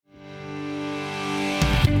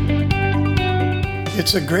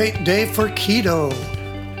It's a great day for keto.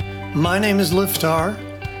 My name is Liftar,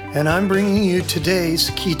 and I'm bringing you today's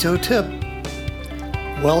keto tip.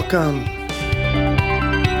 Welcome.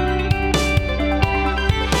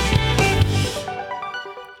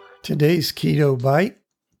 Today's keto bite: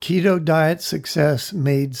 keto diet success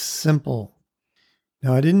made simple.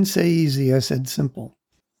 Now, I didn't say easy, I said simple.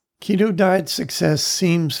 Keto diet success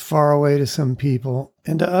seems far away to some people,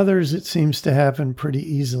 and to others it seems to happen pretty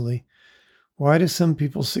easily. Why do some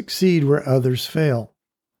people succeed where others fail?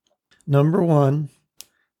 Number one,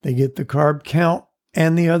 they get the carb count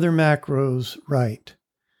and the other macros right.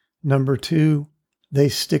 Number two, they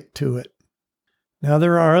stick to it. Now,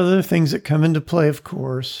 there are other things that come into play, of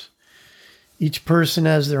course. Each person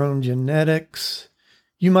has their own genetics.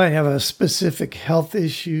 You might have a specific health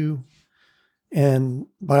issue. And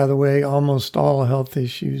by the way, almost all health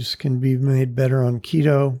issues can be made better on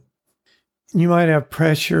keto. You might have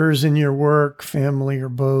pressures in your work, family, or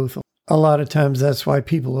both. A lot of times that's why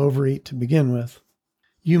people overeat to begin with.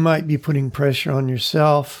 You might be putting pressure on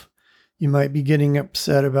yourself. You might be getting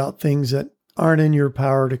upset about things that aren't in your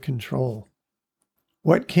power to control.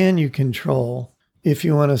 What can you control if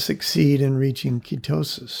you want to succeed in reaching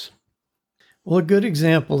ketosis? Well, a good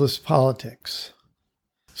example is politics.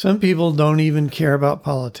 Some people don't even care about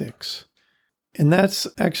politics. And that's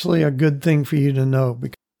actually a good thing for you to know,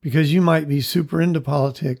 because you might be super into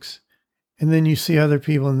politics and then you see other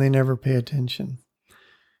people and they never pay attention.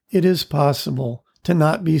 It is possible to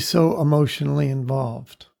not be so emotionally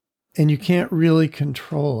involved, and you can't really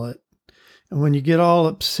control it. And when you get all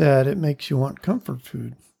upset, it makes you want comfort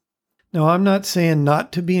food. Now, I'm not saying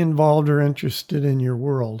not to be involved or interested in your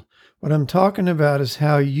world. What I'm talking about is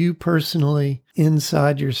how you personally,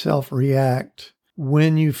 inside yourself, react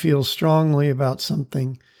when you feel strongly about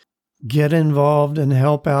something. Get involved and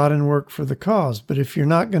help out and work for the cause. But if you're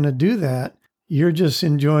not going to do that, you're just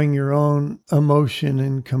enjoying your own emotion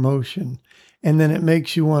and commotion. And then it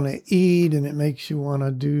makes you want to eat, and it makes you want to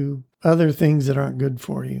do other things that aren't good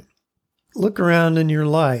for you. Look around in your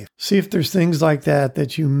life. See if there's things like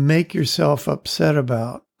that you make yourself upset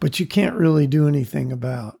about, but you can't really do anything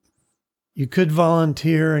about. You could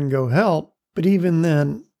volunteer and go help, but even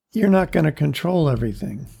then, you're not going to control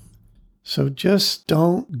everything. So just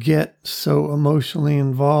don't get so emotionally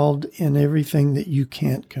involved in everything that you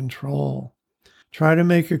can't control. Try to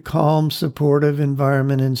make a calm, supportive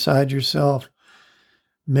environment inside yourself.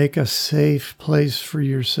 Make a safe place for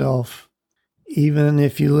yourself. Even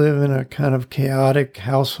if you live in a kind of chaotic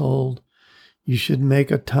household, you should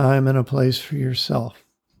make a time and a place for yourself.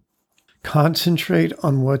 Concentrate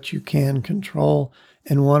on what you can control,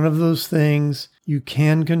 and one of those things you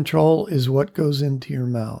can control is what goes into your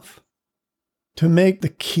mouth. To make the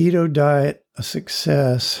keto diet a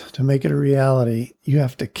success, to make it a reality, you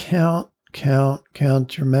have to count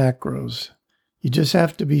your macros. You just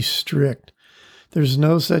have to be strict. There's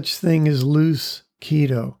no such thing as loose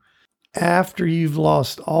keto. After you've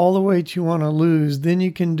lost all the weight you want to lose, then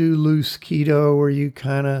you can do loose keto where you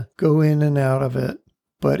kind of go in and out of it.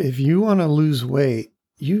 But if you want to lose weight,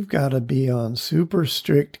 you've got to be on super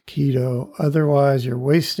strict keto. Otherwise, you're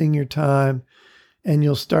wasting your time. And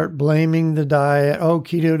you'll start blaming the diet. Oh,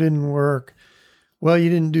 keto didn't work. Well,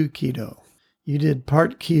 you didn't do keto. You did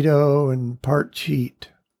part keto and part cheat.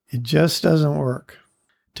 It just doesn't work.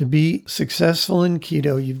 To be successful in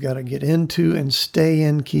keto, you've got to get into and stay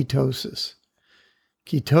in ketosis.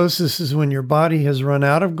 Ketosis is when your body has run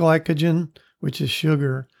out of glycogen, which is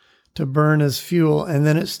sugar, to burn as fuel, and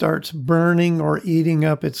then it starts burning or eating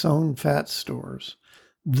up its own fat stores.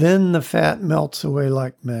 Then the fat melts away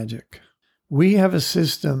like magic. We have a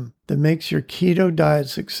system that makes your keto diet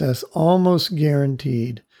success almost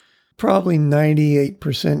guaranteed, probably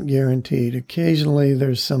 98% guaranteed. Occasionally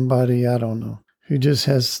there's somebody, I don't know, who just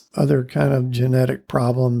has other kind of genetic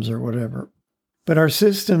problems or whatever. But our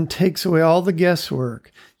system takes away all the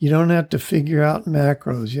guesswork. You don't have to figure out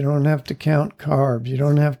macros. You don't have to count carbs. You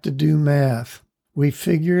don't have to do math. We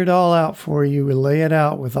figure it all out for you. We lay it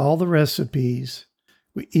out with all the recipes.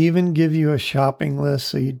 We even give you a shopping list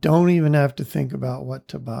so you don't even have to think about what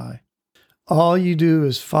to buy. All you do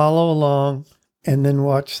is follow along and then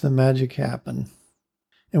watch the magic happen.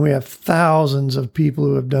 And we have thousands of people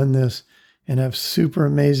who have done this and have super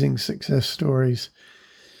amazing success stories.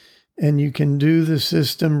 And you can do the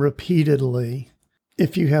system repeatedly.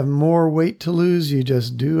 If you have more weight to lose, you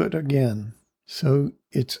just do it again. So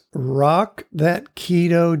it's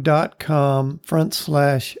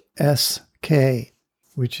rockthatketo.com/SK.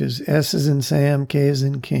 which is S as in Sam, K as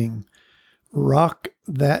in King.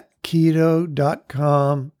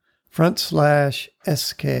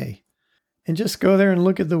 rockthatketo.com/SK. And just go there and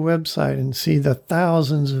look at the website and see the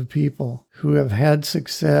thousands of people who have had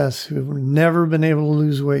success, who have never been able to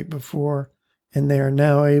lose weight before, and they are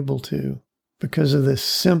now able to because of this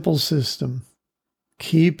simple system.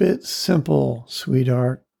 Keep it simple,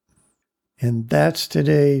 sweetheart. And that's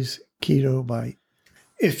today's Keto Bite.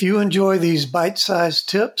 If you enjoy these bite-sized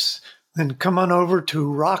tips, then come on over to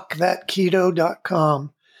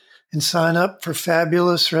rockthatketo.com and sign up for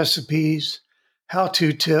fabulous recipes,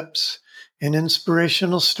 how-to tips, and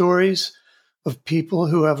inspirational stories of people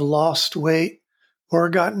who have lost weight or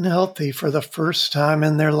gotten healthy for the first time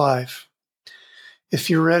in their life. If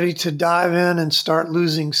you're ready to dive in and start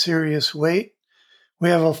losing serious weight, we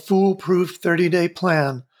have a foolproof 30-day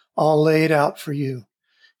plan all laid out for you.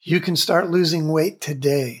 You can start losing weight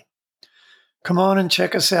today. Come on and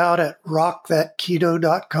check us out at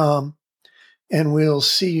rockthatketo.com, and we'll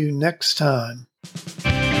see you next time.